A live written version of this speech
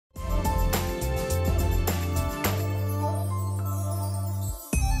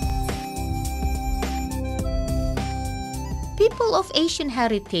People of Asian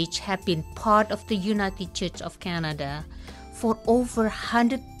heritage have been part of the United Church of Canada for over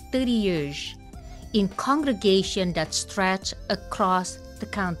 130 years in congregations that stretch across the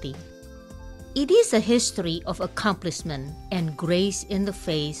county. It is a history of accomplishment and grace in the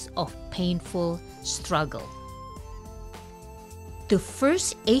face of painful struggle. The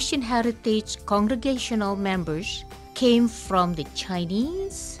first Asian heritage congregational members came from the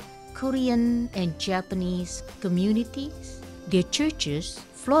Chinese, Korean, and Japanese communities. Their churches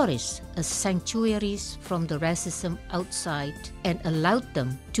flourished as sanctuaries from the racism outside and allowed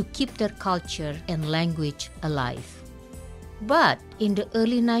them to keep their culture and language alive. But in the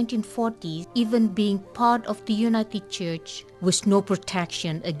early 1940s, even being part of the United Church was no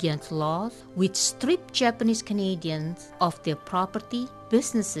protection against laws which stripped Japanese Canadians of their property,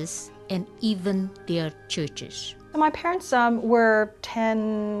 businesses, and even their churches. My parents were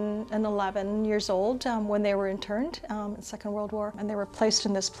 10 and 11 years old when they were interned in the Second World War, and they were placed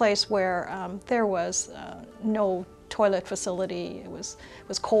in this place where there was no toilet facility. It was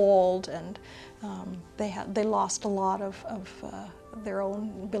cold, and they lost a lot of their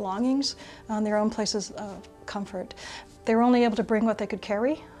own belongings, their own places of comfort. They were only able to bring what they could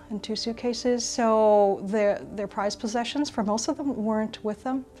carry in 2 suitcases, so their prized possessions, for most of them, weren't with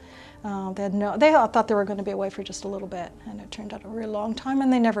them. They thought they were going to be away for just a little bit, and it turned out a really long time,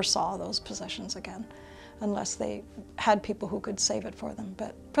 and they never saw those possessions again unless they had people who could save it for them.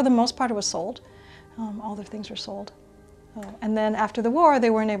 But for the most part, it was sold. All their things were sold. And then after the war,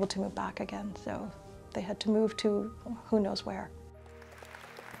 they weren't able to move back again, so they had to move to who knows where.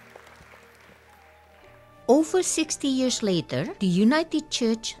 Over 60 years later, the United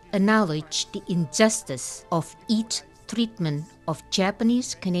Church acknowledged the injustice of its treatment of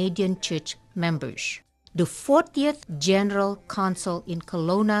Japanese Canadian church members. The 40th General Council in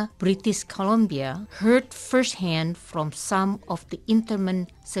Kelowna, British Columbia, heard firsthand from some of the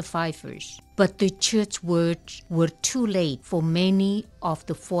internment survivors, but the church words were too late for many of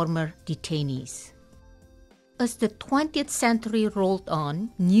the former detainees. As the 20th century rolled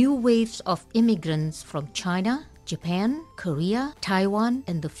on, new waves of immigrants from China, Japan, Korea, Taiwan,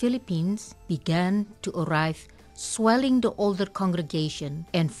 and the Philippines began to arrive, swelling the older congregation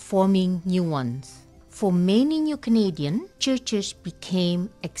and forming new ones. For many new Canadian, churches became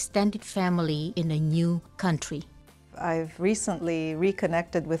extended family in a new country. I've recently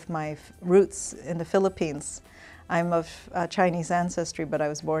reconnected with my roots in the Philippines. I'm of Chinese ancestry, but I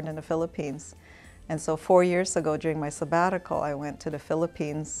was born in the Philippines. And so 4 years ago, during my sabbatical, I went to the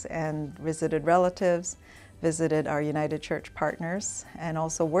Philippines and visited relatives, visited our United Church partners, and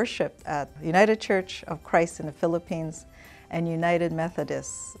also worshiped at United Church of Christ in the Philippines and United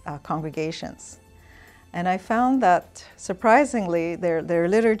Methodist congregations. And I found that, surprisingly, their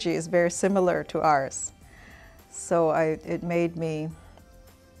liturgy is very similar to ours. So it made me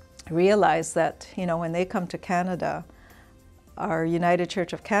realize that, you know, when they come to Canada, our United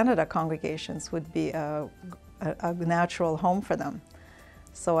Church of Canada congregations would be a natural home for them.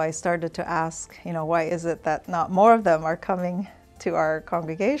 So I started to ask, you know, why is it that not more of them are coming to our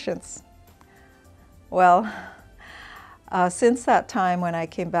congregations? Well, since that time when I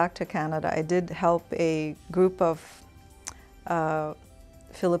came back to Canada, I did help a group of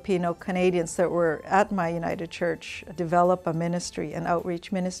Filipino Canadians that were at my United Church develop a ministry, an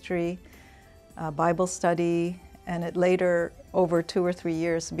outreach ministry, Bible study, and it later, over 2 or 3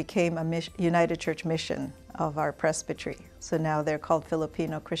 years, became a United Church mission of our presbytery. So now they're called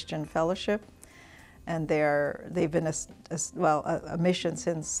Filipino Christian Fellowship, and they've been a mission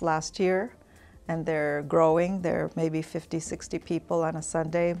since last year, and they're growing. They're maybe 50, 60 people on a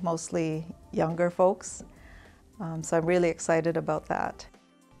Sunday, mostly younger folks. So I'm really excited about that.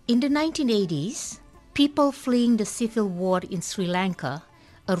 In the 1980s, people fleeing the civil war in Sri Lanka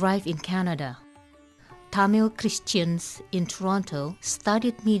arrived in Canada. Tamil Christians in Toronto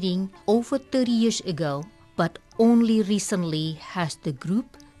started meeting over 30 years ago, but only recently has the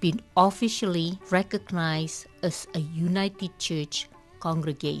group been officially recognized as a United Church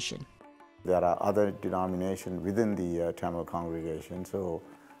congregation. There are other denominations within the Tamil congregation, so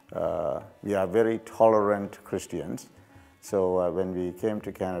we are very tolerant Christians. So when we came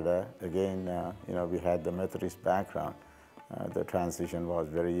to Canada, again, you know, we had the Methodist background. The transition was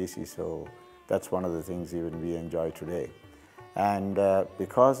very easy, so that's one of the things even we enjoy today. And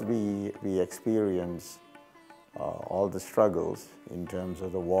because we experience all the struggles in terms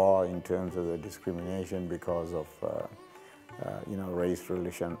of the war, in terms of the discrimination because of you know, race,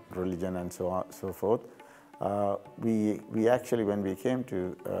 religion, and so on, so forth. We actually, when we came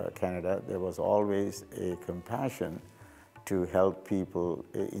to Canada, there was always a compassion to help people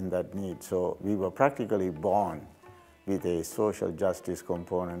in that need. So we were practically born with a social justice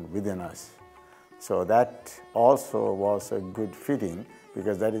component within us. So that also was a good fitting,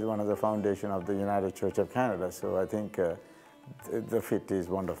 because that is one of the foundations of the United Church of Canada. So I think the fit is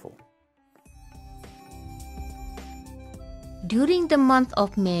wonderful. During the month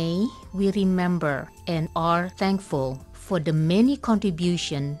of May, we remember and are thankful for the many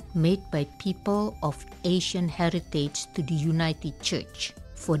contributions made by people of Asian heritage to the United Church,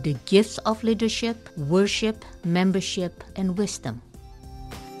 for the gifts of leadership, worship, membership, and wisdom.